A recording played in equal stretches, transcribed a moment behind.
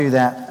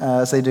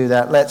As they do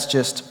that, let's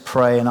just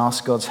pray and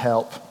ask God's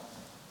help.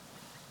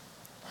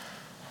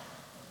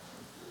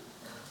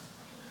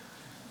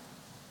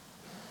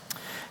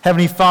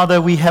 Heavenly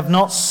Father, we have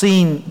not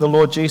seen the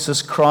Lord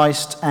Jesus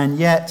Christ, and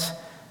yet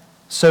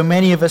so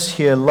many of us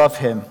here love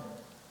him.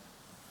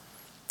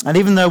 And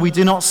even though we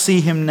do not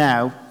see him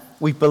now,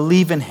 we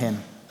believe in him.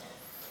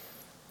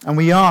 And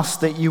we ask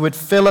that you would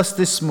fill us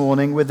this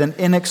morning with an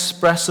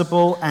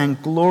inexpressible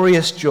and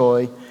glorious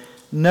joy,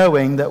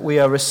 knowing that we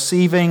are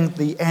receiving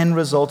the end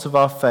result of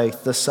our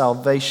faith, the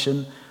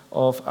salvation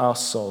of our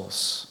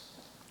souls.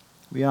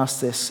 We ask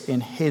this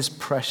in his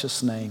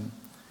precious name.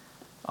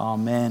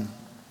 Amen.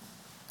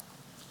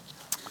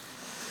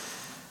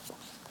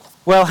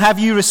 Well, have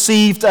you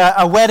received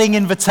a wedding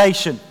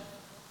invitation?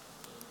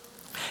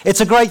 It's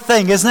a great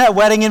thing, isn't it? A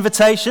wedding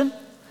invitation.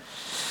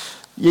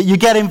 You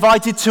get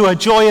invited to a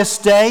joyous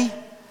day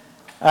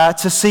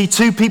to see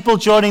two people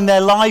joining their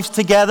lives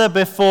together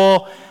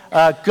before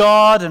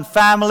God and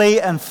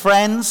family and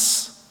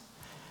friends.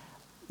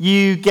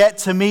 You get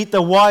to meet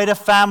the wider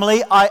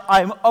family.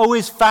 I'm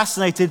always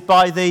fascinated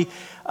by the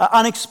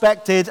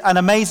unexpected and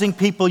amazing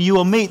people you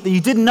will meet that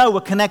you didn't know were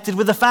connected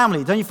with the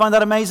family. Don't you find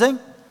that amazing?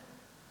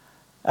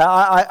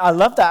 I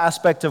love that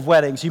aspect of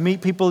weddings. You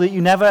meet people that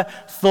you never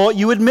thought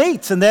you would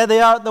meet, and there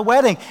they are at the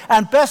wedding.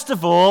 And best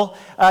of all,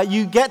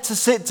 you get to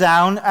sit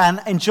down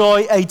and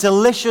enjoy a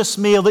delicious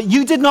meal that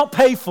you did not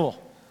pay for.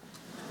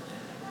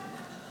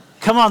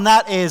 Come on,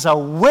 that is a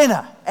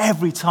winner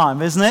every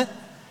time, isn't it?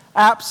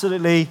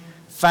 Absolutely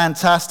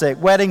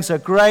fantastic. Weddings are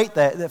great.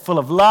 They're full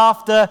of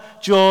laughter,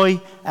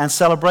 joy, and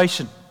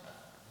celebration.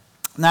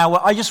 Now,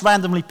 I just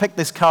randomly picked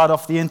this card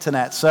off the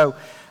internet, so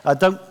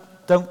don't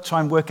try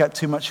and work out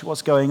too much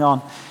what's going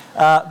on.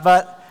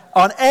 But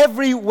on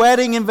every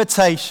wedding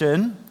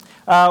invitation,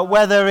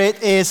 whether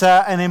it is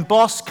an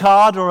embossed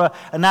card or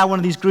now one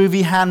of these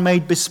groovy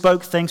handmade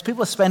bespoke things,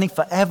 people are spending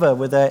forever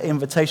with their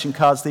invitation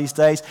cards these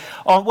days.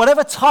 On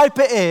whatever type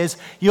it is,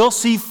 you'll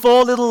see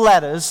 4 little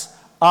letters,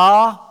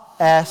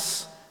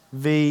 RSVP.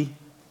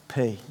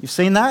 You've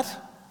seen that?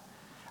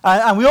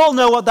 And we all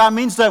know what that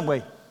means, don't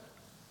we?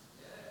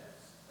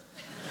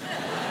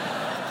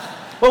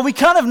 Well, we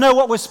kind of know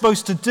what we're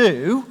supposed to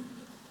do,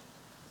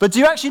 but do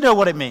you actually know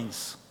what it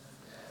means?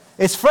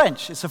 It's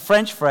French. It's a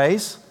French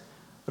phrase.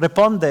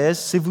 Répondez,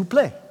 s'il vous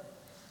plaît.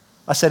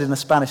 I said it in a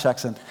Spanish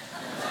accent.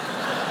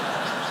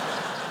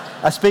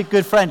 I speak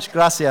good French.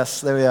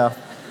 Gracias. There we are.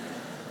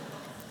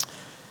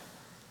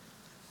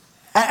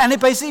 And it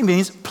basically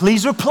means,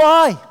 please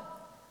reply.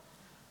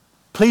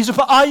 Please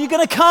reply. Are you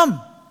going to come?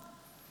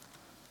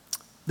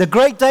 The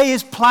great day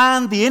is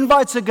planned, the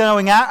invites are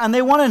going out, and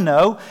they want to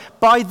know,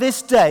 by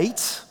this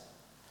date,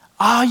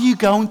 are you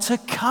going to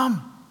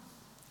come?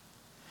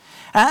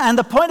 And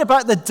the point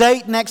about the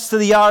date next to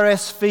the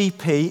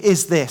RSVP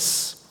is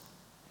this.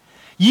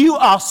 You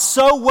are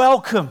so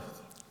welcome.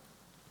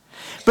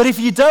 But if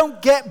you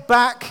don't get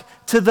back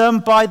to them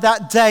by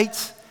that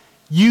date,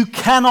 you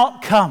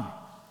cannot come.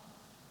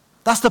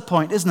 That's the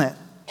point, isn't it?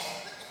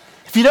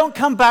 If you don't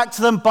come back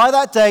to them by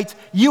that date,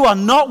 you are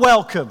not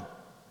welcome.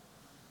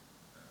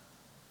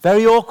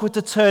 Very awkward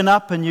to turn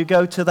up and you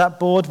go to that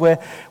board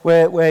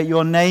where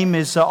your name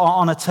is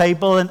on a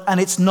table and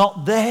it's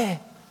not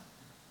there.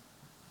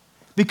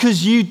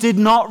 Because you did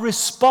not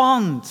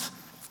respond.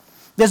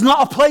 There's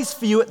not a place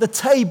for you at the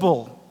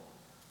table.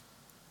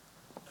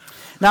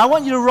 Now I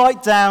want you to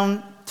write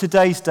down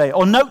today's date,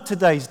 or note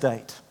today's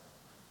date.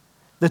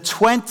 The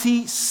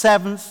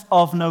 27th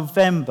of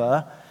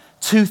November,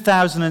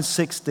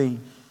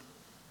 2016.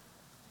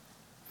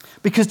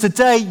 Because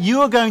today you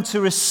are going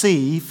to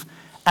receive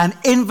an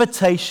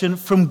invitation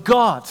from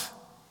God.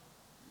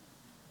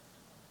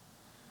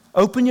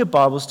 Open your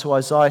Bibles to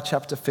Isaiah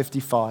chapter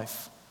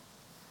 55.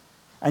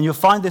 And you'll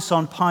find this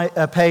on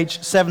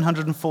page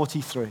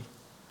 743.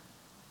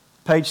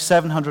 Page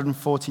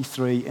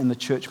 743 in the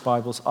church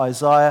Bibles.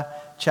 Isaiah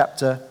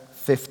chapter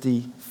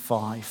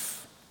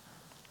 55.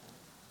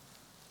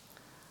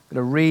 I'm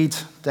going to read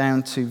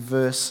down to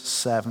verse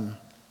 7.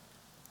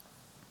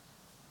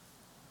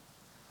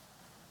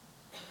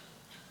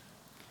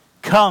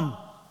 Come,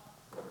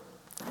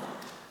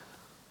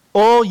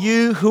 all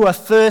you who are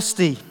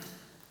thirsty,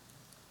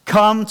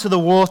 come to the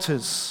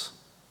waters.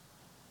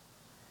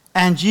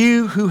 And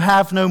you who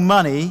have no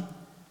money,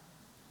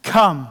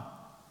 come,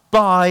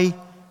 buy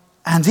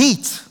and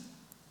eat.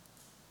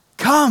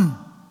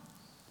 Come,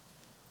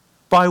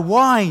 buy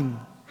wine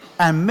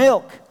and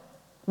milk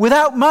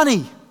without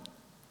money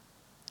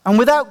and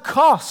without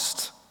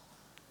cost.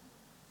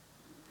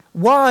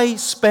 Why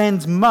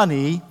spend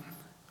money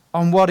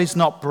on what is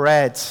not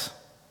bread,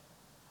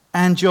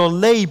 and your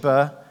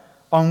labor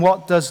on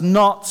what does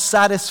not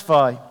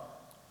satisfy?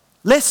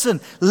 Listen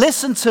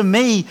to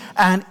me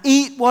and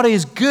eat what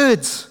is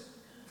good,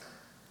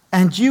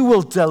 and you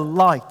will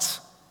delight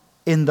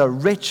in the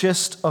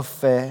richest of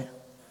fare.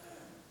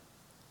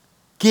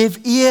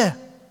 Give ear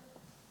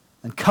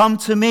and come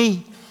to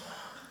me.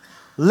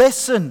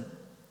 Listen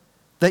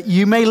that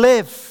you may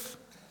live.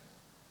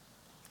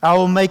 I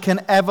will make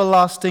an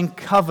everlasting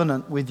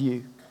covenant with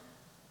you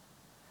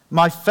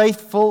my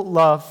faithful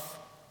love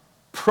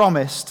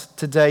promised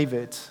to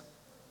David.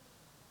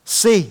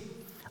 See,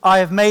 I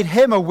have made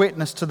him a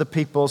witness to the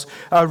peoples,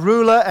 a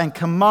ruler and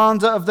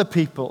commander of the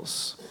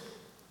peoples.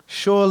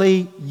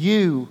 Surely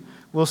you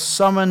will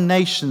summon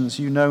nations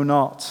you know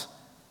not,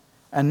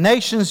 and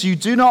nations you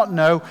do not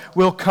know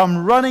will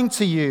come running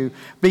to you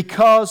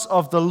because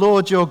of the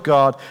Lord your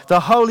God,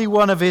 the Holy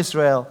One of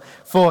Israel,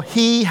 for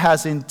he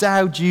has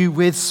endowed you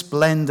with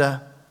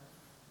splendor.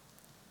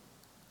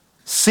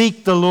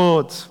 Seek the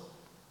Lord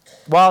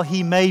while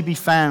he may be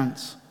found.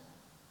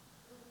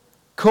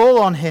 Call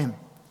on him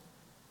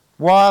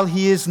while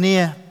he is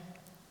near.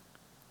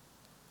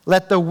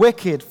 Let the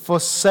wicked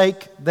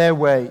forsake their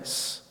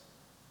ways,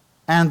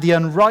 and the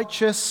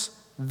unrighteous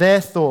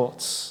their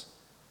thoughts.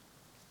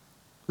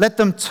 Let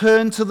them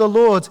turn to the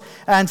Lord,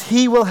 and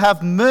he will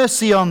have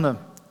mercy on them,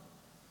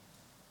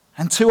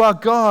 and to our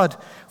God,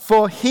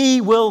 for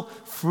he will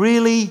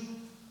freely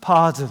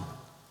pardon.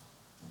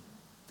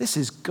 This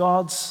is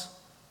God's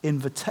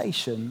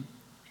invitation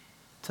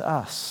to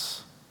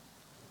us.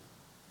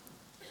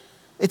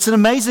 It's an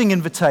amazing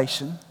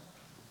invitation.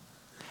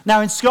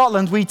 Now, in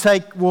Scotland, we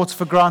take water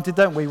for granted,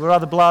 don't we? We're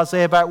rather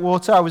blasé about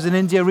water. I was in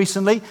India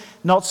recently,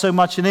 not so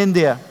much in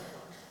India.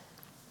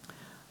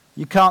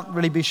 You can't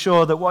really be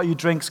sure that what you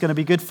drink is going to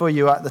be good for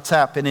you at the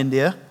tap in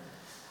India.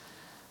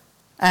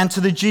 And to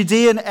the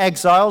Judean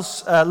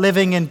exiles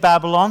living in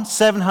Babylon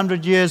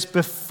 700 years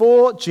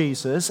before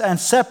Jesus and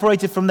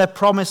separated from their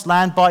promised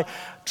land by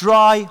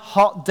dry,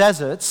 hot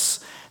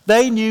deserts,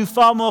 they knew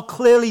far more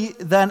clearly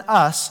than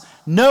us,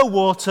 no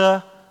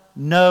water,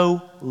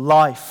 no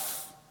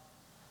life.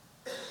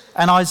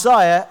 And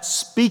Isaiah,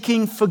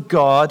 speaking for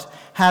God,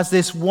 has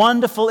this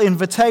wonderful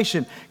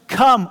invitation.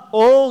 Come,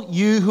 all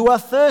you who are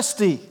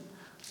thirsty.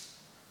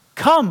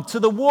 Come to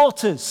the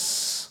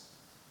waters.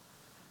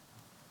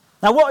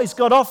 Now, what is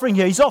God offering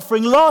here? He's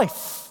offering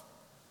life.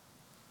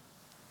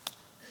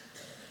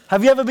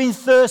 Have you ever been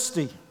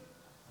thirsty?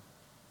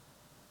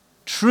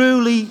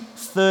 Truly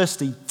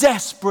thirsty,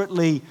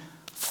 desperately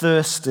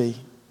thirsty.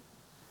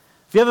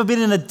 Have you ever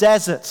been in a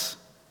desert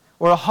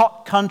or a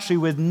hot country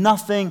with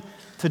nothing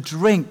to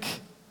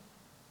drink?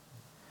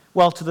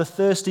 Well, to the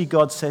thirsty,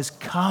 God says,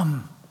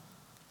 come.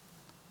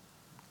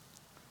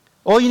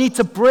 All you need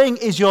to bring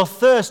is your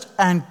thirst,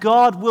 and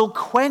God will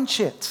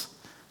quench it.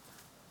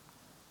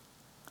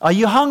 Are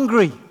you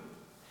hungry?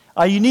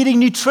 Are you needing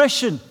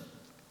nutrition?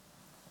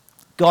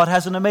 God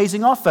has an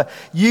amazing offer.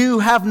 You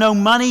have no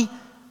money?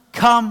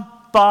 Come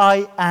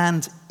buy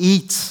and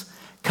eat.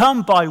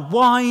 Come buy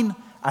wine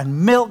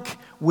and milk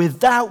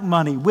without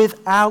money,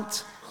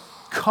 without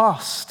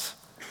cost.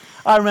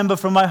 I remember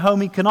from my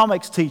home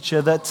economics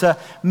teacher that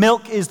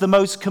milk is the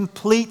most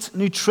complete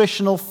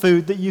nutritional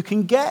food that you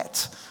can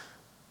get.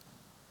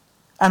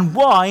 And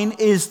wine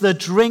is the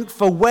drink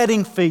for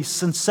wedding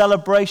feasts and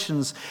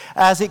celebrations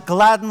as it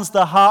gladdens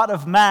the heart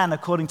of man,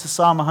 according to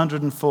Psalm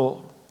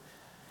 104.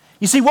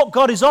 You see, what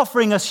God is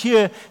offering us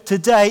here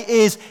today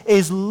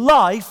is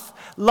life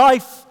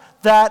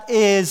that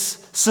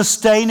is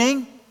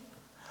sustaining,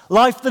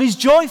 life that is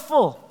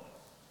joyful.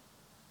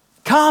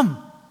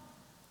 Come,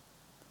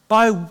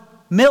 buy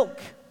milk,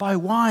 buy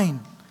wine.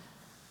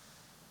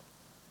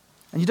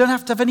 And you don't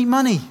have to have any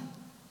money.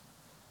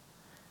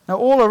 Now,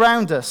 all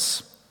around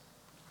us,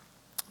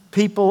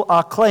 people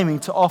are claiming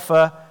to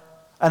offer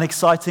an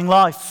exciting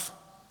life.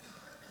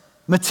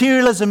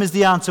 Materialism is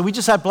the answer. We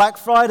just had Black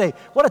Friday.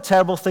 What a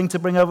terrible thing to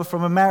bring over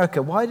from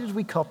America. Why did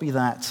we copy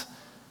that?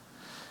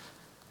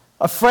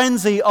 A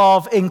frenzy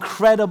of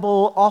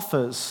incredible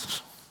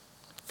offers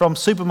from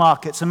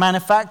supermarkets and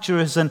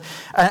manufacturers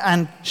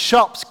and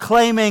shops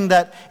claiming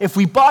that if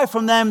we buy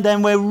from them,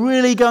 then we're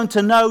really going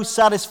to know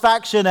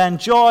satisfaction and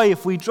joy.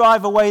 If we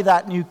drive away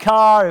that new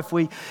car, if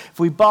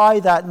we buy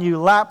that new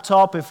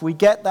laptop, if we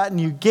get that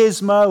new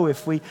gizmo,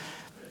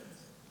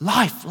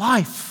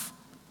 life.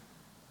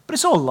 But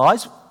it's all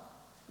lies.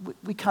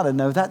 We kind of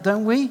know that,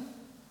 don't we?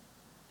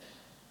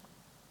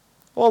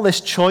 All this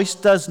choice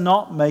does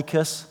not make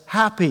us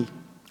happy.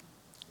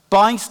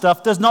 Buying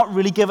stuff does not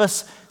really give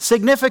us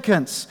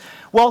significance.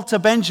 Walter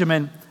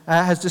Benjamin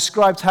has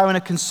described how in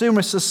a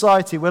consumer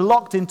society we're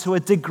locked into a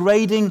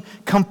degrading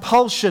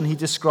compulsion, he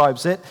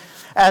describes it,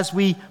 as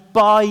we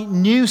buy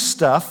new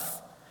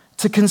stuff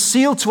to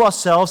conceal to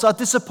ourselves our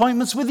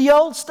disappointments with the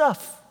old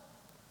stuff.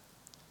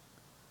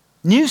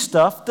 New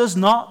stuff does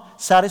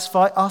not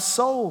satisfy our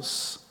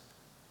souls.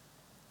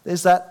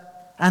 There's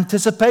that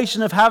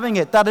anticipation of having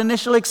it, that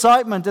initial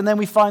excitement, and then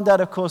we find out,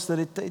 of course, that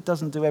it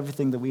doesn't do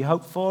everything that we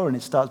hope for, and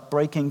it starts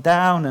breaking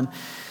down,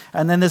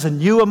 and then there's a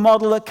newer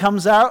model that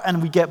comes out,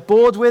 and we get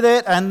bored with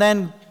it, and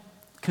then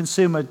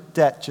consumer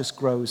debt just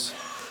grows.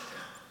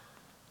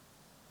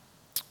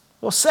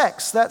 Well,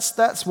 sex,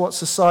 that's what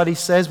society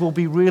says will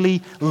be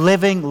really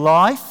living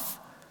life.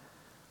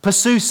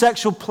 Pursue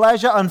sexual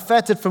pleasure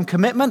unfettered from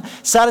commitment,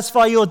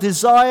 satisfy your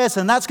desires,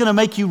 and that's going to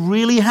make you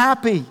really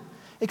happy.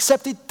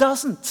 Except it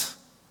doesn't.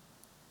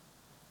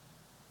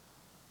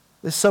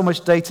 There's so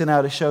much data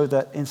now to show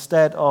that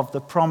instead of the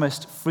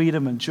promised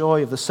freedom and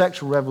joy of the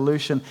sexual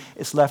revolution,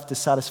 it's left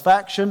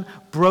dissatisfaction,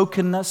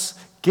 brokenness,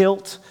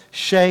 guilt,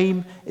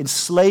 shame,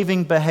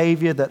 enslaving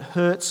behavior that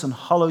hurts and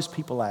hollows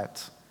people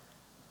out.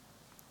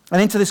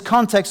 And into this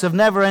context of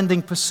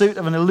never-ending pursuit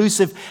of an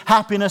elusive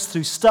happiness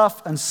through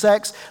stuff and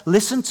sex,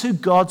 listen to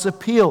God's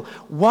appeal.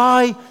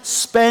 Why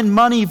spend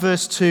money,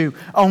 verse 2,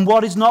 on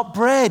what is not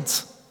bread,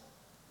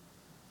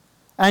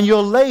 and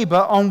your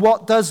labor on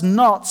what does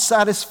not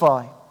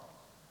satisfy?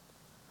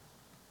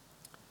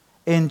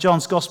 In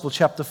John's Gospel,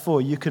 chapter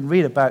 4, you can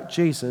read about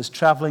Jesus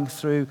traveling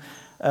through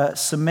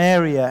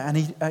Samaria, and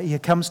he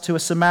comes to a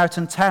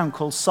Samaritan town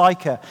called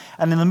Sychar,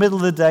 and in the middle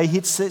of the day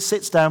he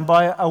sits down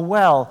by a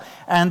well,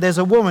 and there's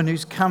a woman who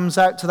comes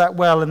out to that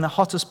well in the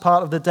hottest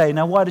part of the day.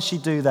 Now, why does she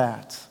do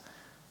that?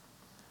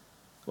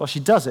 Well, she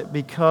does it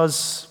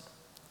because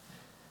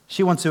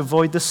she wants to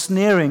avoid the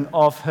sneering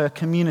of her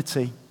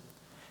community.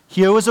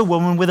 Here was a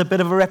woman with a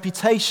bit of a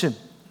reputation.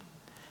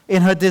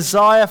 In her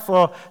desire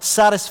for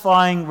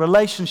satisfying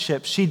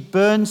relationships, she'd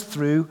burned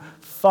through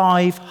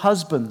 5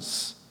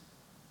 husbands.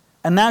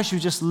 And now she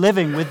was just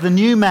living with the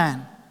new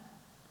man.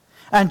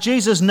 And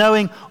Jesus,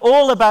 knowing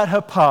all about her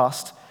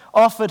past,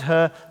 offered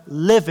her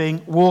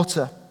living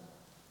water.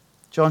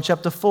 John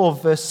chapter 4,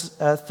 verse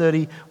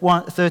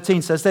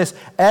 13 says this: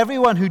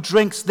 "Everyone who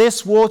drinks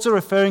this water,"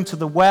 referring to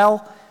the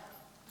well,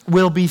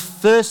 "will be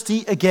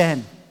thirsty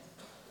again.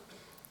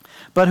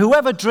 But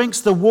whoever drinks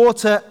the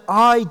water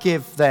I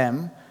give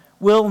them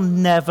will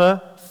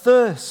never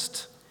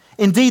thirst.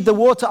 Indeed, the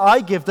water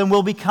I give them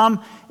will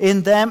become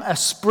in them a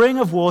spring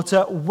of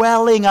water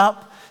welling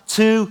up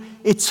to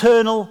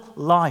eternal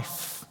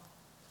life."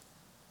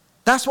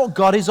 That's what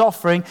God is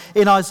offering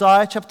in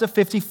Isaiah chapter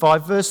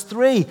 55, verse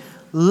 3.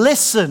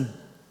 Listen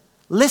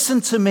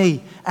to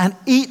me and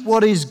eat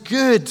what is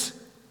good,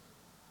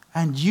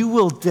 and you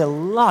will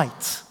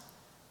delight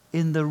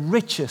in the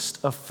richest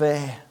of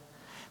fare.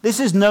 This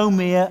is no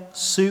mere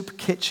soup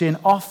kitchen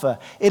offer.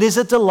 It is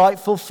a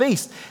delightful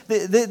feast.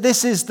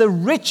 This is the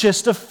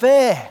richest of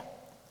fare.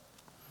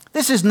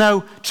 This is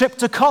no trip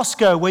to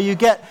Costco where you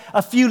get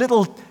a few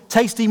little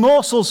tasty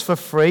morsels for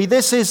free.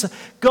 This is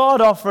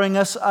God offering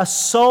us a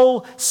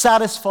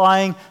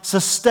soul-satisfying,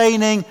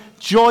 sustaining,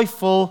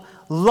 joyful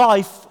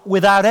life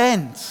without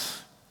end.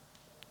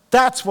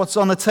 That's what's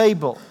on the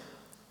table.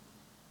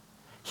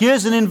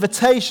 Here's an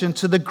invitation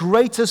to the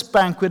greatest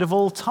banquet of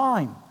all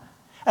time.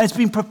 And it's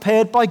been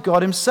prepared by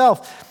God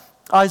himself.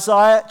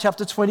 Isaiah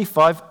chapter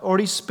 25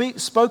 already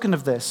spoken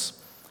of this.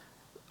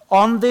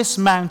 "On this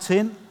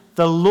mountain,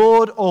 the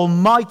Lord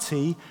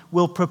Almighty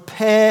will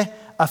prepare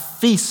a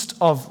feast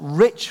of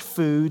rich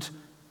food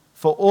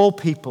for all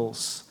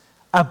peoples,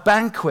 a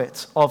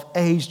banquet of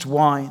aged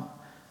wine,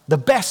 the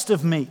best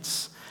of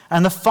meats,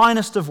 and the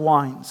finest of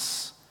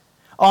wines.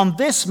 On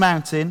this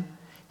mountain,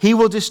 he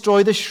will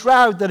destroy the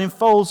shroud that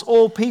enfolds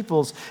all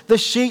peoples, the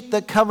sheet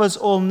that covers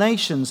all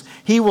nations.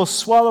 He will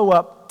swallow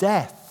up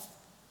death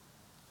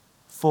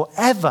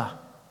forever.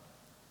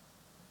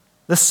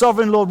 The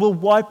sovereign Lord will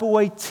wipe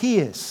away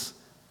tears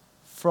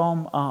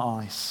from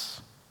our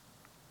eyes."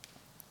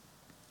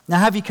 Now,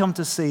 have you come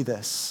to see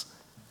this?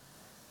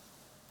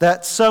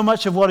 That so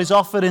much of what is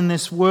offered in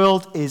this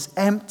world is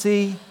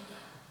empty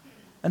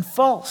and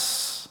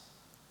false.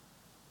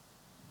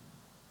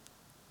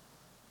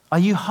 Are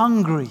you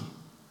hungry?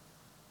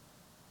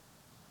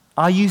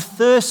 Are you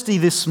thirsty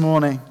this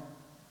morning?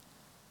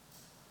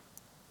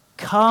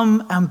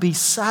 Come and be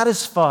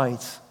satisfied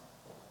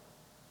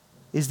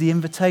is the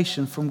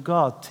invitation from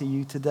God to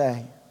you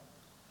today.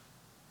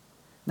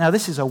 Now,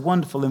 this is a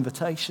wonderful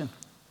invitation.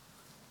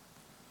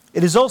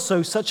 It is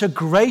also such a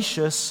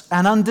gracious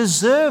and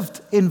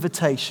undeserved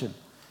invitation.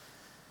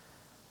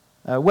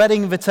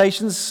 Wedding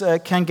invitations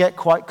can get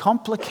quite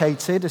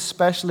complicated,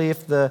 especially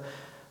if the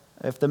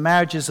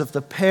marriages of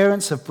the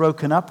parents have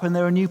broken up and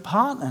there are new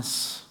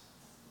partners.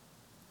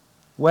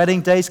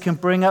 Wedding days can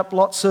bring up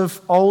lots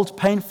of old,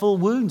 painful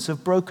wounds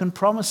of broken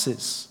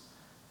promises.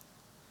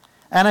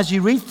 And as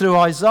you read through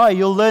Isaiah,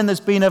 you'll learn there's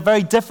been a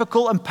very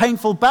difficult and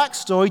painful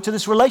backstory to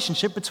this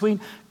relationship between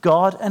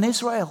God and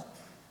Israel.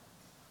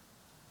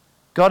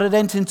 God had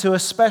entered into a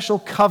special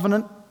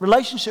covenant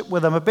relationship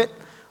with them, a bit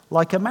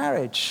like a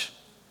marriage.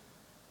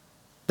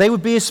 They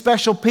would be a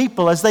special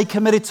people as they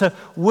committed to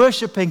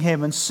worshiping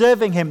him and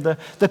serving him,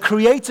 the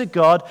creator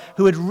God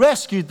who had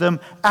rescued them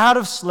out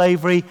of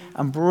slavery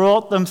and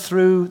brought them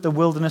through the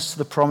wilderness to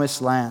the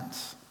promised land.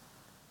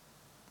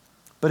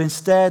 But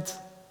instead,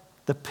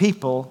 the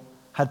people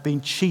had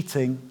been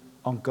cheating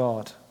on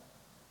God.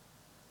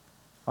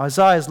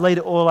 Isaiah has laid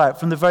it all out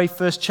from the very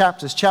first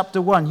chapters.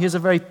 Chapter 1, here's a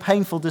very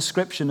painful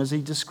description as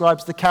he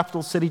describes the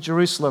capital city,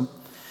 Jerusalem.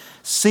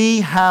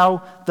 "See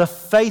how the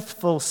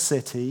faithful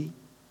city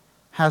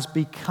has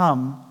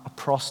become a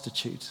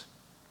prostitute."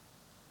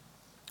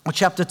 Or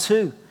chapter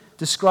 2,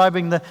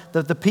 describing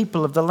the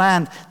people of the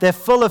land. "They're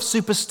full of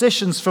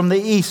superstitions from the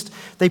east.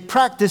 They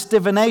practice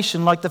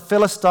divination like the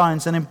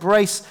Philistines and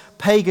embrace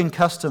pagan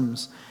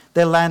customs.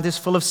 Their land is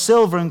full of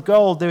silver and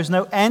gold. There is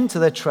no end to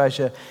their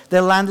treasure.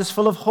 Their land is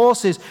full of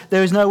horses.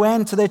 There is no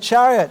end to their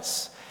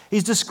chariots.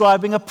 He's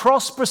describing a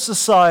prosperous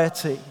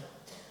society.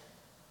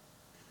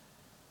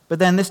 But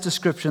then this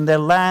description, their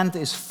land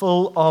is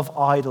full of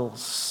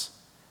idols.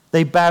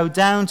 They bow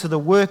down to the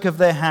work of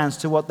their hands,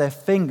 to what their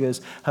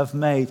fingers have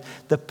made.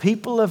 The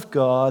people of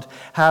God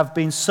have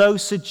been so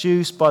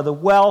seduced by the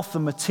wealth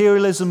and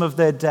materialism of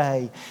their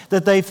day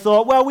that they've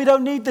thought, well, we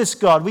don't need this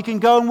God. We can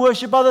go and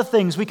worship other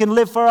things. We can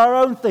live for our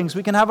own things.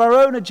 We can have our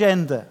own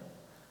agenda.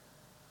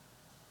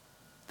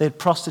 They'd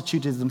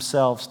prostituted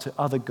themselves to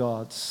other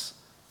gods,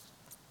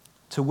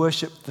 to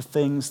worship the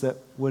things that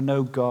were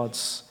no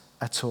gods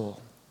at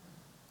all.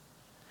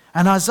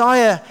 And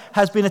Isaiah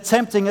has been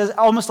attempting,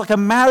 almost like a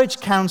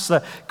marriage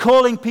counselor,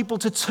 calling people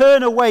to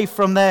turn away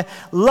from their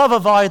love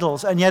of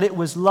idols, and yet it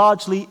was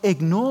largely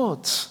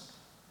ignored.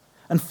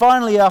 And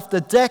finally,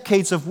 after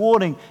decades of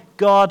warning,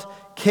 God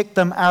kicked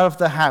them out of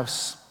the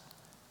house,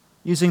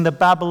 using the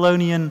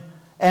Babylonian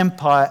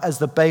Empire as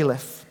the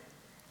bailiff.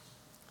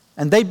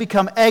 And they'd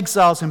become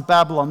exiles in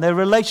Babylon, their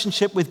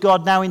relationship with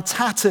God now in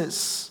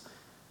tatters.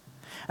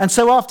 And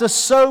so after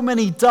so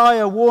many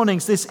dire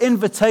warnings, this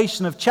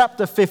invitation of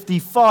chapter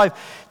 55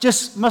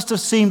 just must have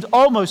seemed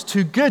almost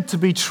too good to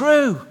be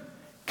true.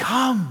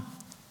 Come.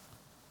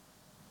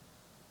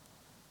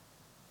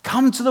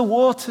 Come to the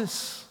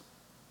waters.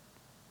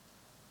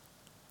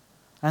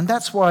 And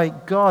that's why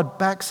God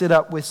backs it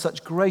up with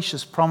such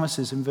gracious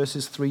promises in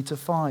verses 3 to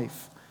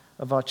 5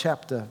 of our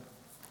chapter.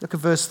 Look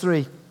at verse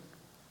 3.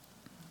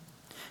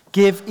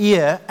 Give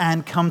ear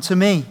and come to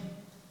me.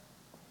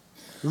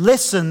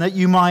 Listen that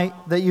you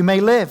may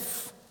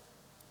live.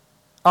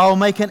 I'll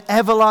make an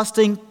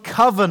everlasting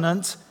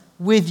covenant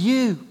with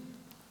you.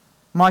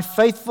 My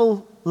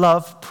faithful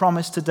love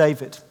promised to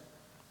David.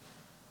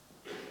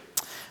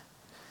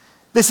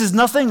 This is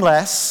nothing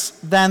less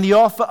than the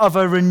offer of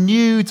a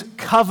renewed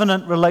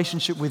covenant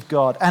relationship with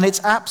God. And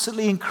it's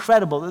absolutely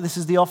incredible that this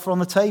is the offer on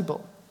the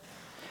table.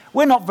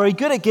 We're not very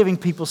good at giving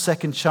people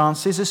second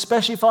chances,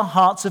 especially if our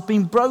hearts have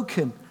been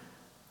broken.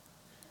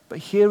 But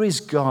here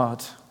is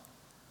God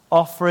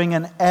offering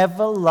an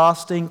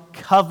everlasting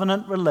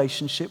covenant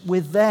relationship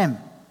with them.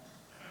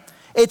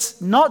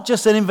 It's not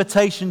just an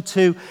invitation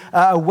to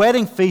a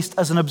wedding feast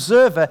as an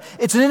observer.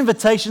 It's an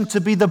invitation to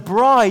be the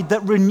bride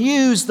that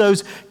renews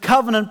those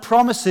covenant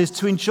promises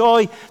to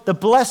enjoy the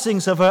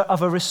blessings of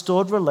a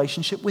restored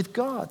relationship with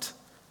God.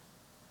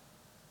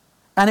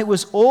 And it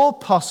was all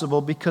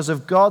possible because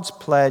of God's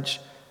pledge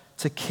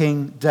to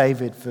King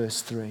David,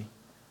 verse 3.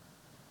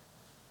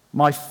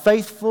 My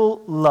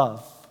faithful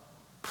love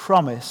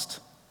promised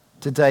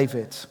to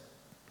David.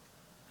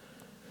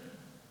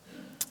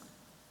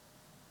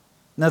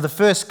 Now, the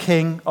first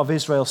king of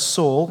Israel,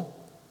 Saul,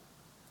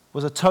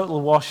 was a total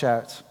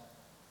washout,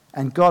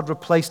 and God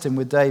replaced him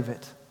with David.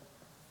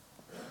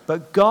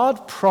 But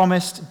God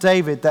promised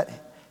David that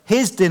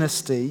his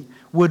dynasty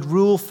would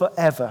rule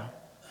forever.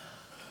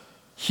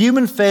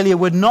 Human failure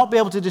would not be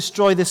able to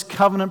destroy this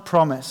covenant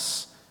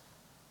promise,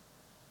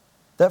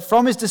 that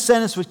from his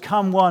descendants would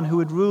come one who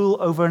would rule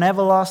over an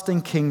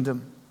everlasting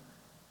kingdom.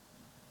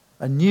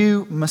 A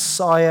new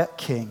Messiah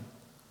king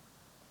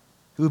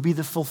who would be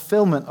the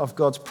fulfillment of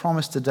God's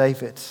promise to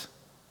David.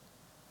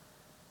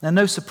 Now,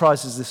 no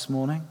surprises this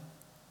morning.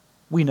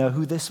 We know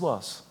who this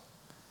was.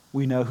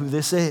 We know who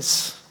this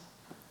is.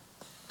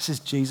 This is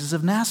Jesus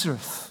of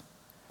Nazareth.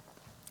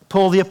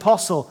 Paul the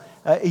Apostle,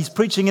 he's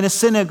preaching in a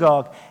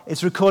synagogue.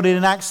 It's recorded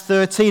in Acts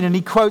 13, and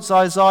he quotes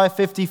Isaiah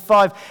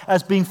 55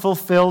 as being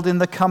fulfilled in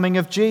the coming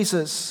of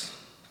Jesus.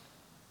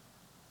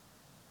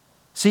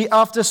 See,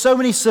 after so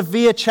many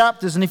severe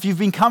chapters, and if you've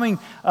been coming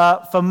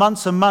for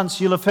months and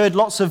months, you'll have heard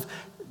lots of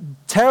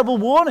terrible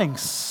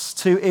warnings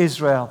to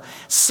Israel.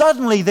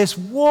 Suddenly, this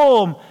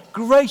warm,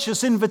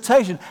 gracious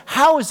invitation.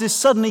 How has this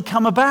suddenly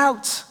come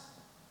about?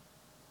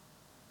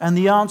 And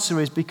the answer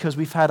is because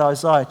we've had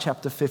Isaiah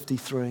chapter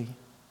 53.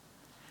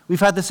 We've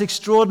had this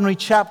extraordinary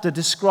chapter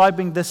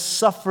describing this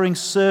suffering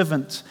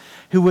servant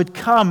who would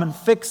come and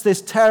fix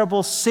this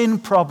terrible sin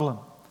problem,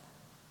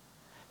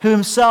 who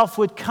himself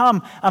would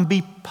come and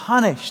be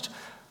punished.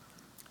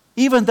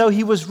 Even though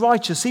he was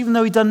righteous, even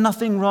though he'd done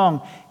nothing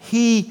wrong,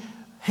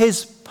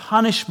 his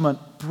punishment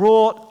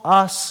brought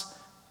us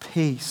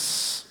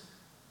peace.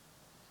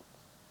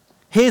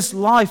 His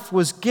life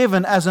was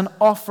given as an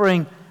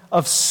offering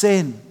of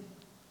sin.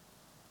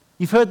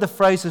 You've heard the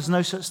phrase, there's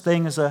no such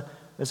thing as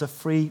a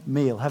free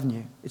meal, haven't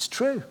you? It's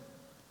true.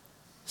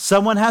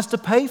 Someone has to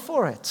pay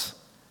for it.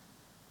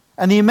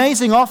 And the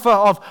amazing offer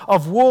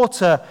of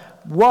water,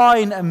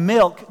 wine and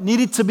milk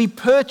needed to be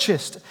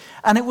purchased.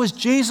 And it was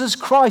Jesus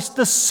Christ,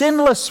 the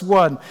sinless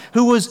one,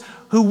 who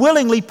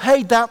willingly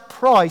paid that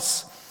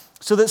price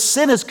so that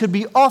sinners could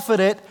be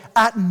offered it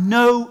at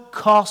no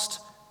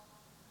cost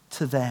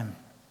to them.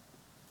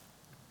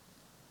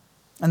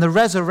 And the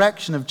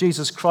resurrection of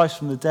Jesus Christ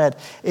from the dead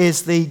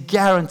is the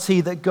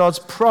guarantee that God's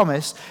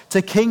promise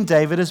to King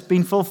David has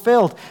been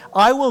fulfilled.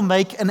 I will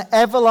make an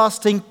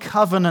everlasting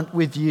covenant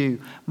with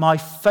you, my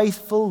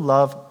faithful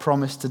love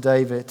promised to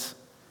David.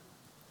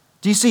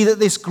 Do you see that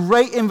this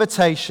great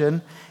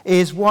invitation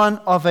is one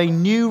of a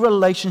new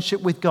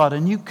relationship with God, a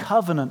new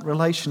covenant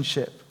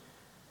relationship?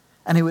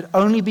 And it would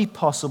only be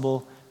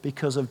possible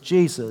because of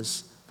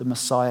Jesus, the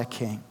Messiah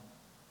King.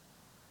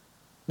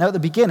 Now, at the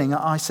beginning,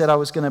 I said I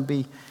was going to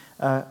be,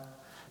 that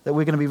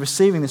we're going to be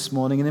receiving this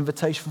morning an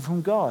invitation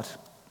from God.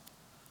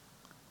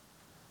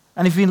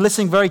 And if you've been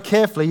listening very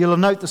carefully, you'll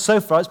note that so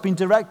far it's been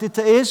directed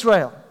to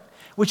Israel,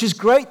 which is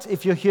great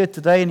if you're here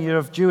today and you're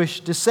of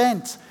Jewish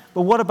descent.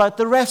 But what about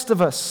the rest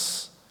of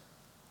us?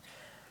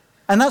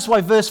 And that's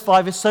why verse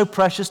 5 is so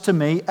precious to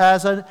me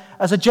as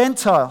a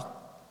Gentile.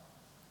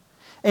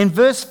 In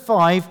verse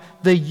 5,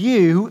 the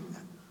you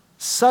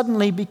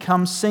suddenly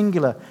becomes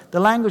singular. The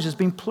language has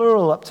been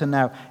plural up to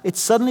now. It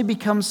suddenly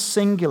becomes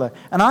singular.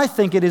 And I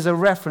think it is a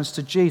reference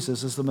to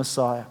Jesus as the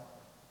Messiah.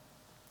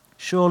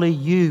 Surely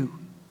you,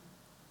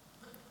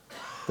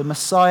 the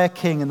Messiah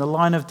King in the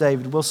line of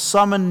David, will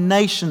summon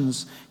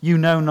nations you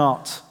know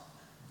not.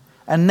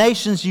 And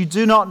nations you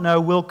do not know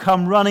will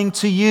come running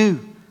to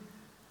you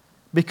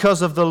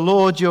because of the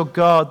Lord your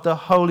God, the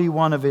Holy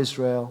One of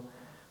Israel.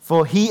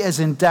 For he has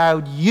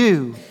endowed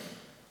you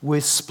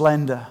with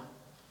splendor.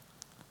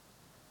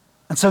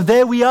 And so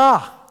there we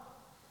are.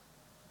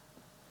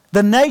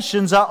 The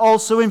nations are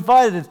also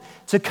invited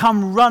to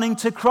come running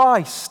to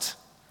Christ.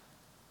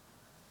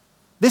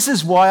 This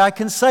is why I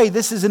can say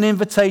this is an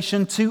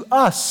invitation to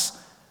us,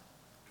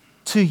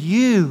 to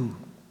you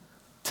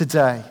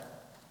today.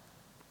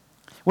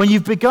 When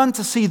you've begun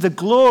to see the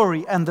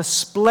glory and the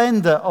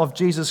splendor of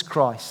Jesus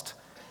Christ,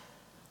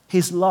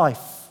 his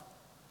life,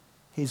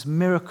 his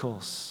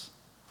miracles,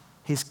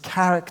 his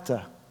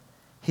character,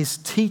 his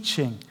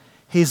teaching,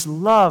 his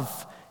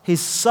love, his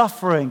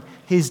suffering,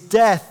 his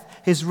death,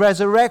 his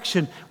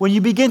resurrection, when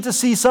you begin to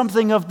see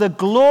something of the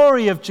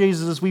glory of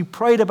Jesus, as we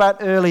prayed about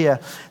earlier,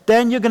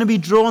 then you're going to be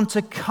drawn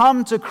to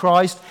come to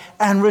Christ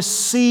and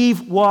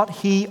receive what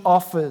he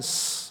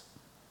offers.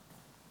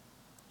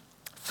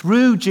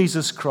 Through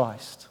Jesus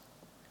Christ,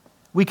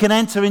 we can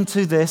enter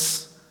into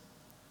this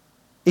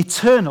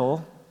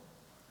eternal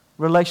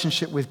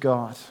relationship with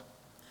God,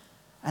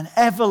 an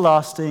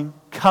everlasting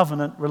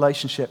covenant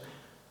relationship.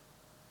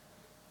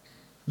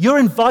 You're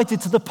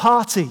invited to the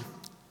party,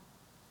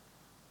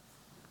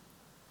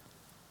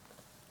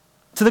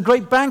 to the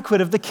great banquet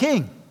of the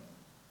King.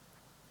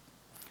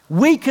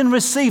 We can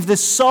receive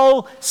this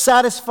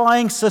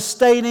soul-satisfying,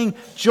 sustaining,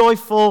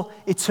 joyful,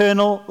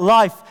 eternal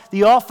life.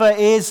 The offer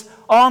is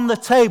on the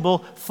table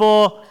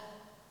for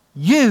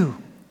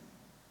you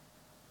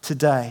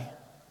today,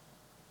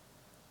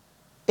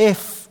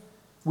 if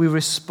we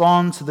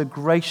respond to the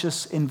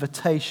gracious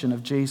invitation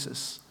of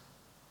Jesus.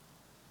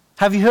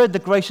 Have you heard the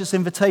gracious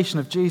invitation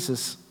of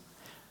Jesus?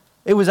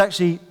 It was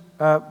actually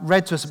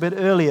read to us a bit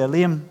earlier.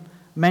 Liam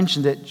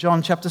mentioned it.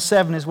 John chapter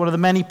 7 is one of the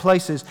many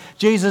places.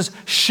 Jesus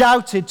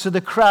shouted to the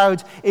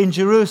crowd in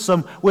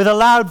Jerusalem with a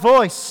loud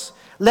voice,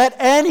 "Let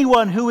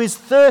anyone who is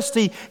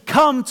thirsty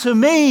come to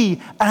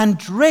me and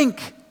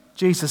drink,"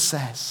 Jesus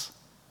says.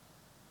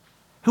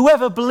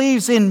 "Whoever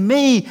believes in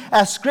me,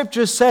 as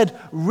Scripture said,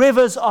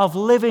 rivers of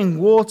living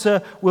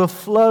water will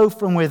flow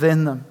from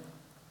within them."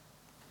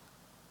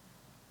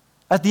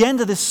 At the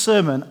end of this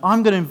sermon,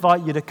 I'm going to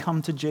invite you to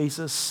come to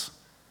Jesus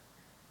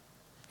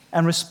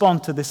and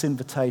respond to this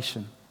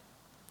invitation.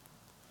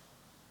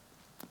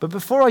 But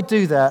before I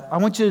do that, I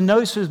want you to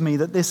notice with me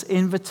that this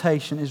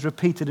invitation is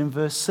repeated in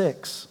verse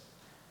 6.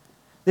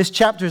 This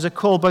chapter is a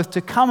call both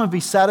to come and be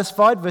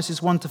satisfied,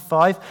 verses 1 to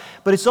 5,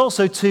 but it's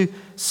also to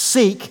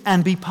seek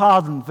and be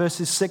pardoned,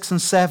 verses 6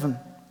 and 7.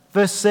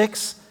 Verse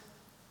 6,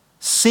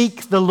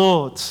 seek the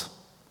Lord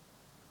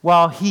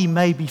while he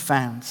may be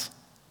found.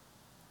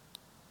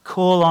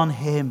 Call on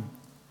him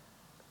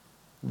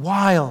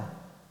while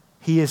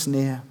he is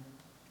near.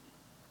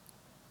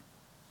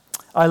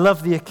 I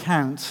love the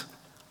account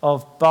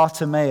of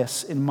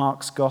Bartimaeus in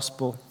Mark's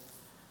Gospel.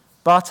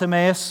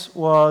 Bartimaeus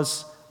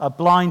was a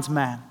blind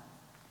man.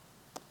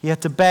 He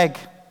had to beg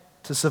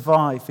to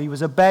survive. He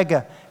was a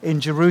beggar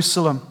in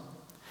Jerusalem.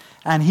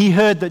 And he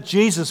heard that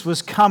Jesus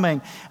was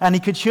coming, and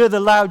he could hear the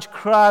loud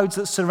crowds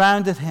that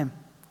surrounded him.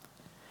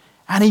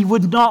 And he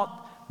would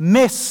not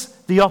miss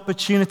the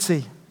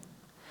opportunity.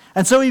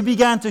 And so he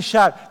began to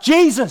shout,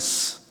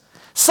 "Jesus,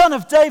 Son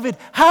of David,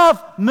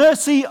 have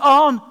mercy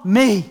on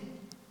me."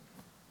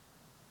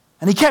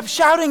 And he kept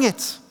shouting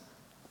it.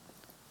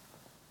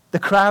 The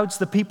crowds,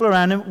 the people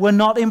around him, were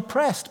not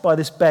impressed by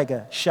this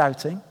beggar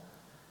shouting.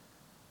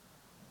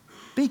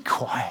 "Be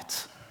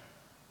quiet.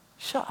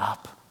 Shut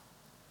up."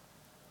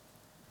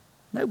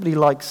 Nobody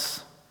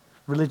likes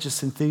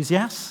religious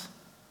enthusiasts.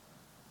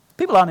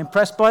 People aren't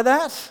impressed by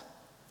that.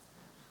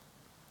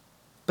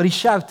 But he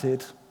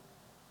shouted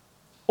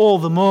all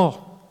the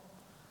more,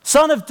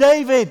 "Son of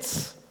David,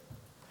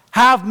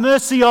 have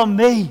mercy on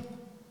me."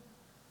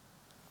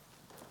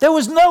 There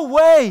was no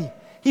way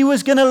he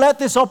was going to let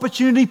this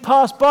opportunity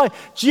pass by.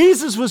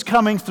 Jesus was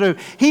coming through.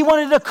 He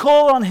wanted to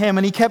call on him,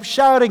 and he kept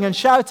shouting and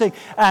shouting.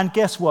 And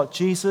guess what?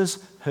 Jesus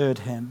heard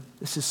him.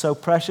 This is so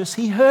precious.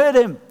 He heard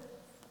him.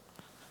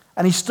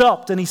 And he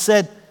stopped and he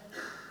said,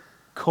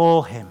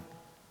 "Call him."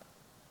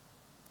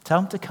 Tell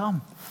them to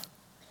come.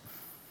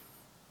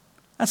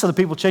 And so the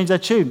people changed their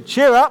tune.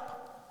 Cheer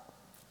up.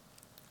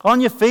 On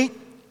your feet.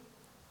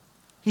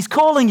 He's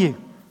calling you.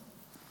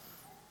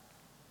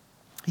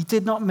 He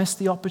did not miss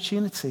the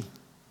opportunity.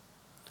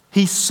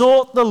 He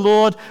sought the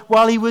Lord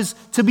while he was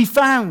to be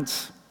found.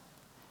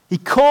 He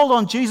called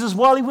on Jesus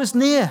while he was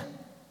near.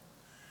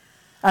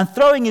 And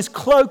throwing his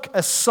cloak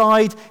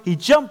aside, he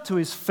jumped to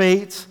his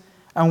feet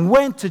and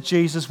went to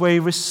Jesus, where he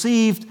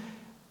received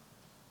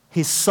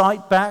his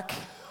sight back,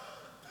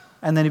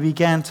 and then he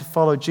began to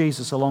follow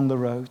Jesus along the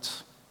road.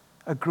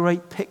 A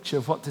great picture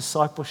of what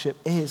discipleship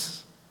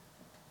is.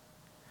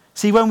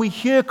 See, when we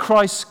hear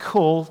Christ's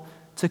call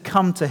to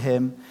come to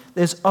him,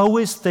 there's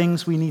always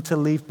things we need to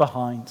leave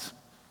behind.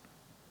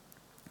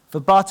 For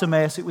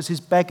Bartimaeus, it was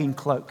his begging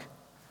cloak.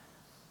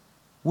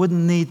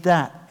 Wouldn't need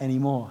that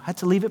anymore. Had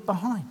to leave it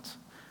behind.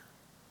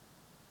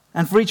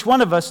 And for each one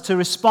of us to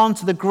respond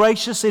to the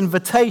gracious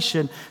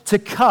invitation to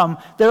come,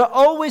 there are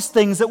always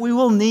things that we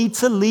will need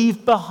to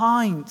leave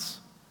behind.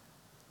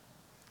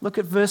 Look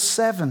at verse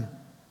 7.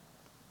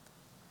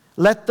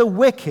 Let the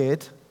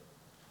wicked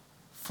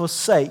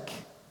forsake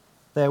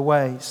their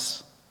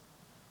ways,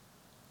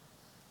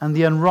 and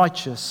the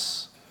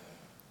unrighteous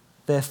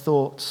their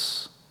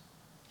thoughts.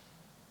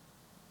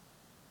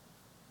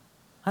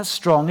 That's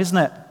strong, isn't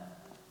it?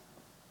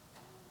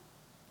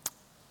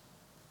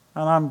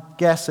 And I'm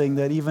guessing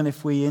that even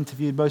if we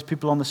interviewed most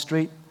people on the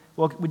street,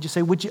 well, would you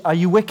say, are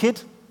you wicked?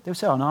 They would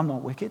say, oh, no, I'm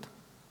not wicked.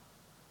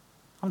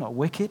 I'm not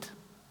wicked.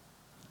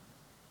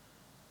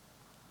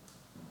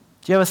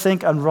 Do you ever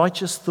think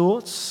unrighteous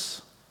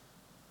thoughts,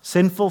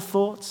 sinful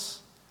thoughts,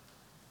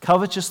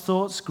 covetous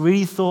thoughts,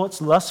 greedy thoughts,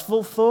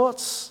 lustful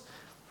thoughts?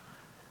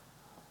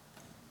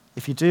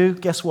 If you do,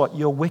 guess what?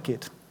 You're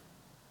wicked.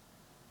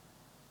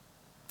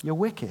 You're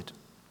wicked.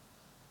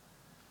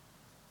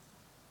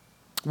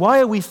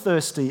 Why are we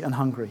thirsty and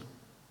hungry?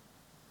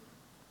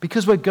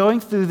 Because we're going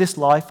through this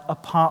life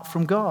apart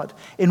from God,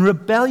 in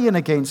rebellion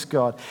against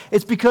God.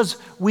 It's because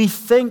we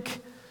think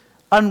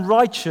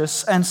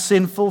unrighteous and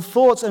sinful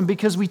thoughts, and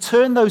because we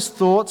turn those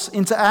thoughts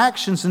into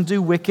actions and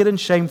do wicked and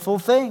shameful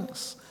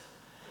things.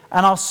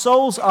 And our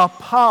souls are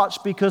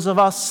parched because of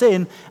our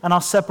sin and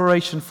our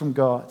separation from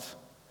God.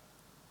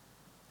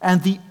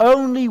 And the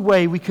only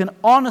way we can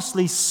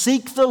honestly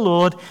seek the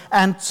Lord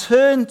and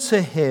turn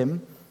to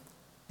him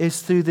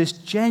is through this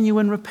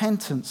genuine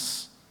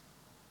repentance,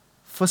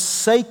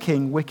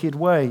 forsaking wicked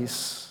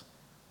ways,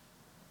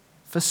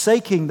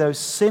 forsaking those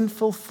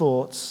sinful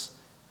thoughts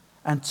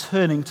and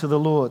turning to the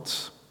Lord.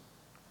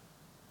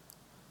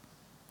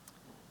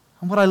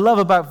 And what I love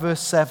about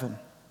verse 7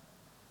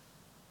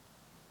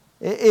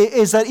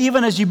 is that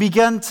even as you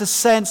begin to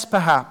sense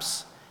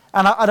perhaps,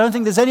 and I don't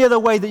think there's any other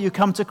way that you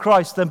come to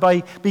Christ than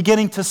by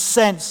beginning to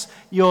sense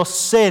your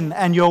sin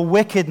and your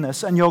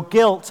wickedness and your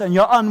guilt and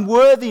your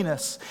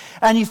unworthiness.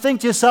 And you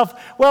think to yourself,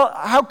 well,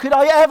 how could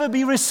I ever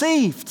be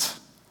received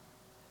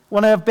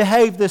when I have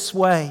behaved this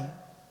way?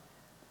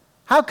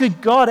 How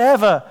could God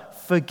ever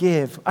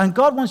forgive? And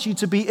God wants you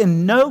to be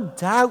in no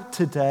doubt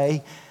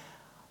today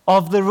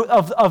of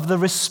the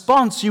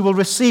response you will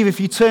receive if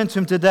you turn to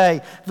him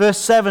today. Verse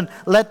 7,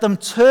 let them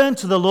turn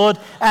to the Lord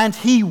and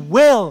he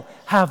will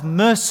have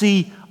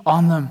mercy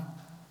on them.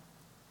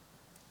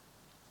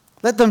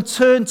 Let them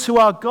turn to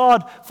our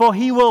God, for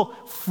he will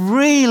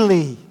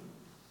freely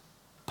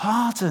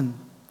pardon.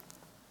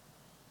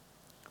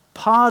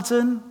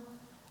 Pardon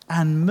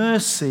and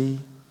mercy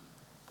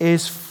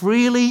is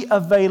freely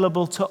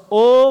available to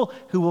all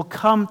who will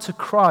come to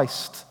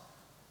Christ.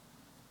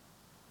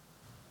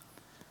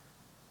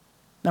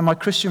 Now, my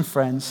Christian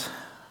friends,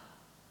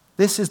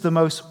 this is the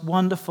most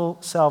wonderful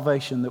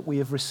salvation that we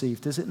have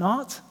received, is it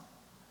not?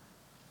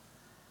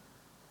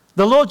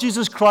 The Lord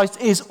Jesus Christ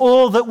is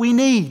all that we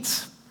need.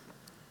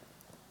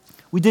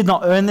 We did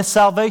not earn this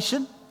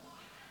salvation.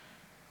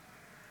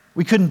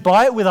 We couldn't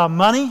buy it with our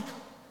money.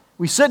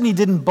 We certainly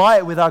didn't buy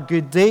it with our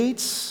good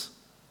deeds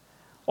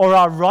or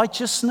our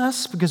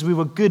righteousness because we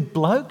were good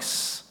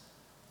blokes.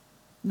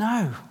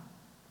 No.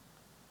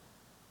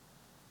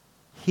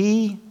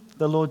 He,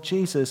 the Lord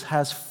Jesus,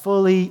 has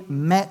fully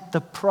met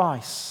the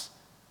price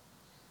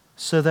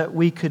so that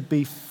we could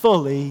be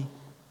fully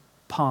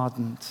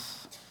pardoned.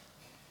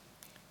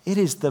 It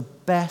is the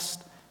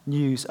best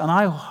news, and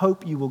I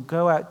hope you will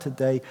go out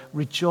today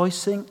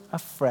rejoicing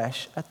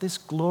afresh at this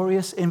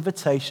glorious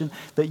invitation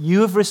that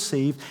you have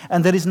received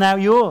and that is now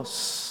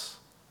yours.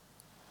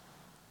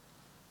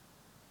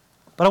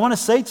 But I want to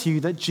say to you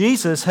that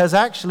Jesus has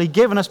actually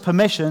given us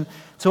permission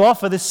to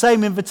offer the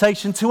same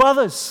invitation to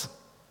others.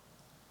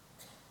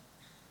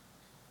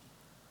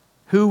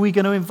 Who are we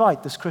going to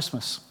invite this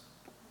Christmas?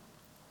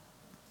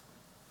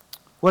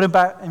 What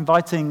about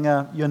inviting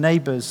your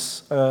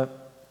neighbors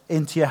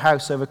into your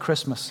house over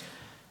Christmas?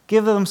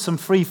 Give them some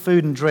free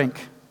food and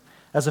drink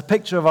as a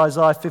picture of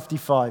Isaiah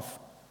 55.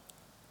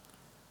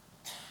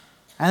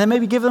 And then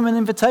maybe give them an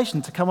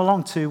invitation to come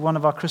along to one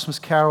of our Christmas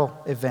Carol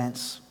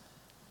events.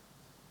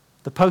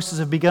 The posters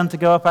have begun to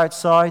go up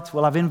outside.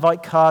 We'll have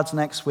invite cards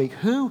next week.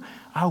 Who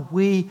are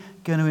we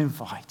going to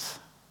invite?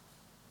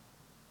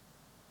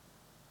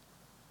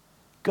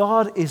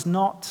 God is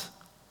not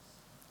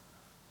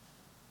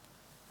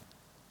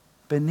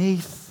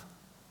beneath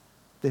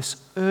this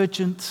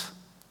urgent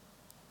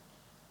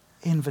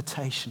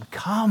invitation.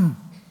 Come.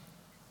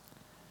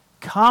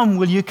 Come,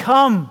 will you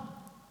come?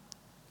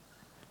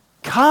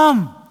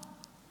 Come.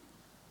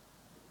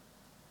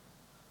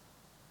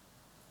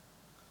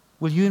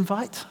 Will you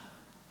invite?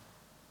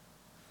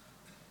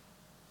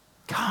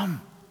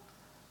 Come.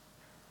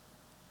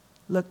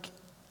 Look,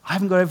 I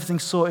haven't got everything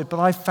sorted, but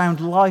I found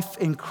life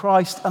in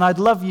Christ, and I'd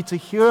love you to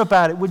hear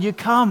about it. Will you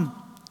come?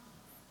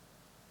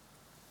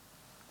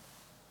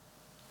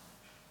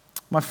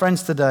 My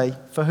friends today,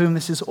 for whom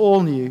this is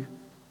all new,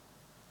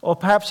 or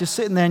perhaps you're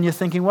sitting there and you're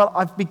thinking, well,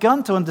 I've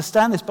begun to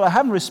understand this, but I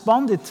haven't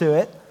responded to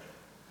it.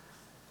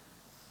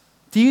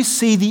 Do you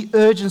see the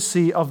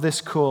urgency of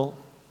this call?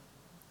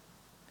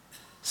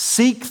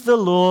 Seek the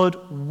Lord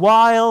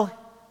while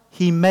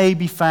he may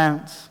be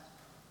found.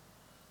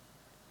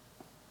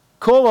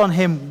 Call on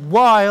him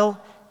while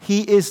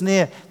he is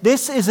near.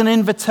 This is an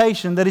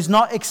invitation that is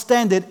not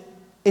extended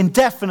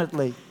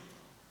indefinitely.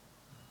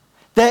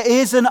 There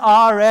is an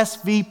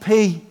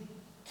RSVP.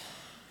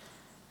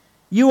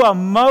 You are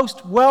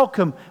most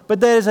welcome,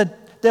 but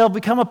there'll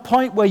become a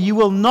point where you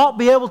will not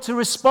be able to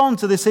respond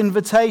to this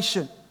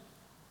invitation.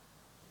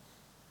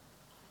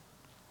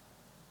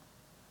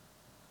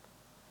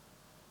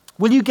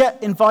 Will you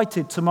get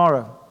invited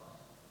tomorrow?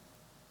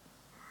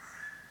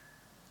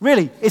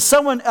 Really, is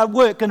someone at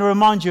work going to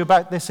remind you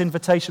about this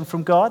invitation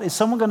from God? Is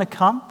someone going to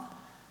come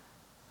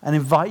and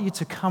invite you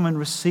to come and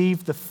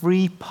receive the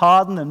free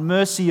pardon and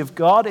mercy of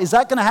God? Is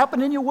that going to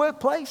happen in your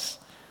workplace?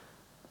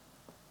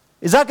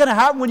 Is that going to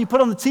happen when you put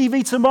on the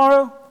TV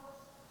tomorrow?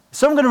 Is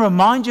someone going to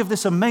remind you of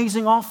this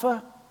amazing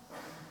offer?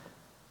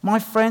 My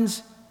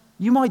friends,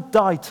 you might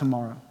die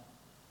tomorrow.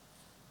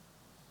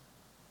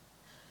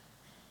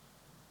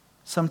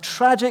 Some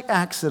tragic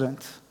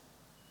accident.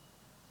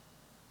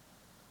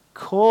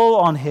 Call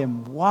on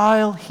him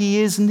while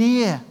he is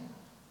near.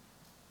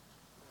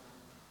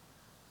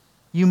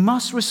 You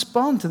must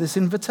respond to this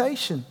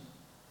invitation.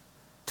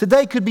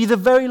 Today could be the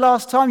very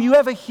last time you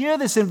ever hear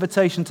this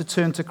invitation to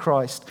turn to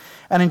Christ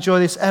and enjoy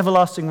this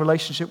everlasting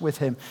relationship with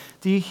him.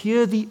 Do you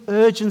hear the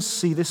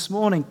urgency this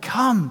morning?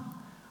 Come,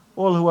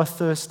 all who are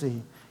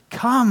thirsty.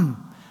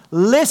 Come,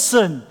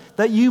 listen,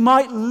 that you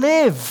might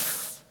live.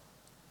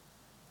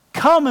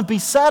 Come and be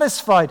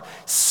satisfied.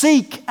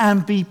 Seek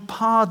and be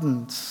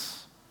pardoned.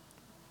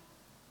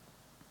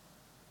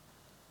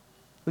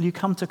 Will you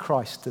come to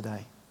Christ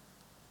today?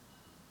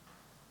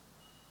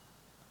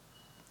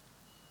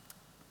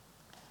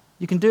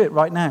 You can do it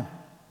right now.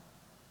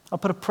 I'll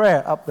put a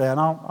prayer up there and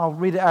I'll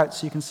read it out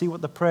so you can see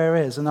what the prayer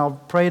is, and I'll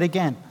pray it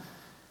again.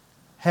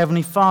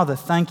 Heavenly Father,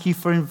 thank you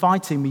for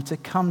inviting me to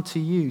come to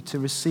you to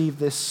receive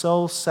this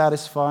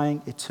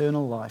soul-satisfying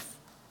eternal life.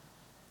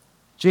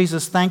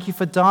 Jesus, thank you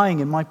for dying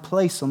in my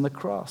place on the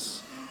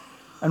cross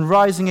and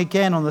rising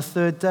again on the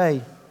third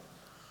day.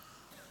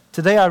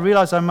 Today I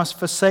realize I must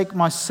forsake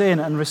my sin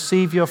and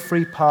receive your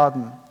free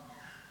pardon.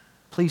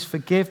 Please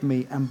forgive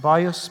me, and by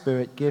your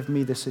Spirit give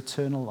me this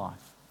eternal life.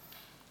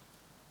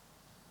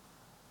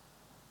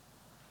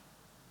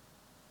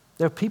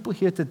 There are people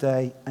here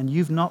today and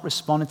you've not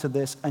responded to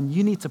this, and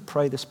you need to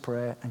pray this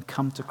prayer and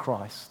come to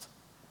Christ.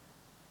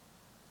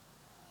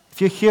 If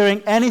you're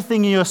hearing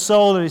anything in your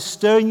soul that is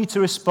stirring you to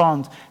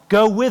respond,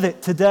 go with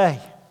it today.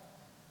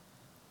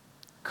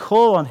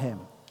 Call on him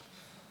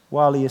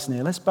while he is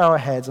near. Let's bow our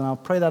heads and I'll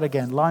pray that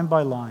again, line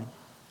by line,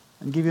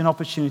 and give you an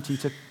opportunity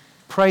to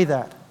pray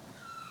that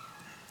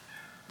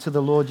to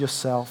the Lord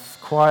yourself,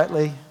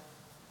 quietly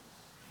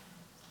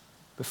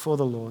before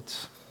the Lord.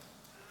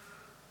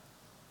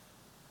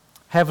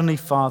 Heavenly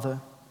Father,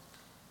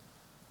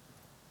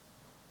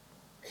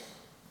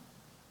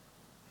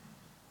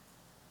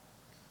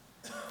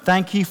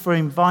 thank you for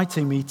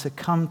inviting me to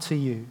come to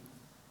you.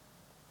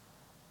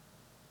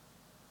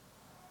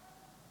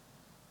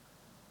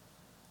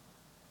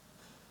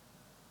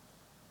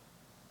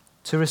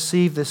 To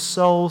receive this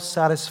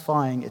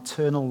soul-satisfying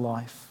eternal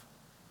life.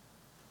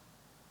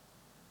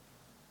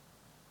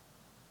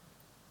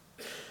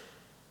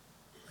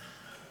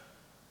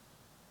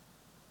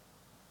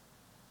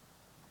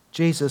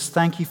 Jesus,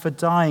 thank you for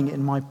dying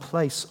in my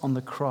place on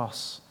the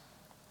cross.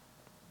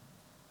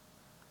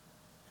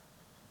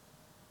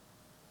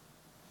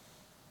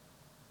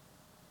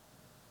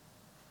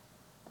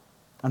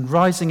 And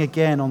rising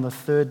again on the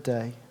third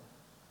day.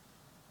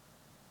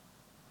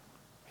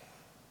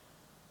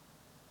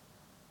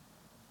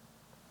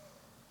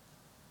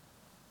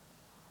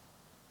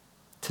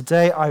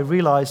 Today I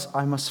realize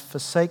I must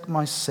forsake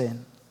my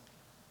sin.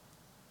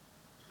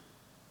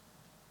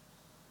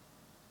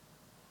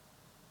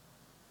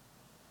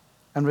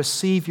 And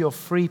receive your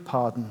free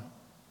pardon.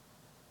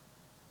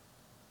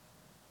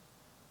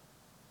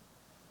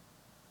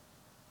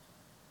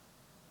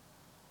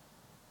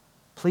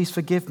 Please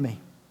forgive me.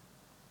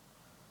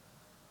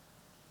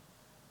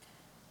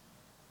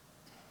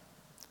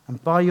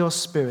 And by your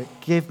Spirit,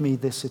 give me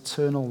this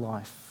eternal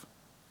life.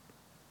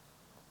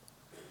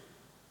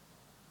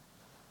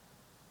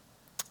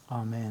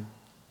 Amen.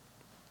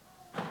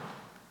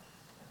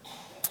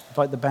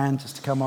 invite the band just to come on.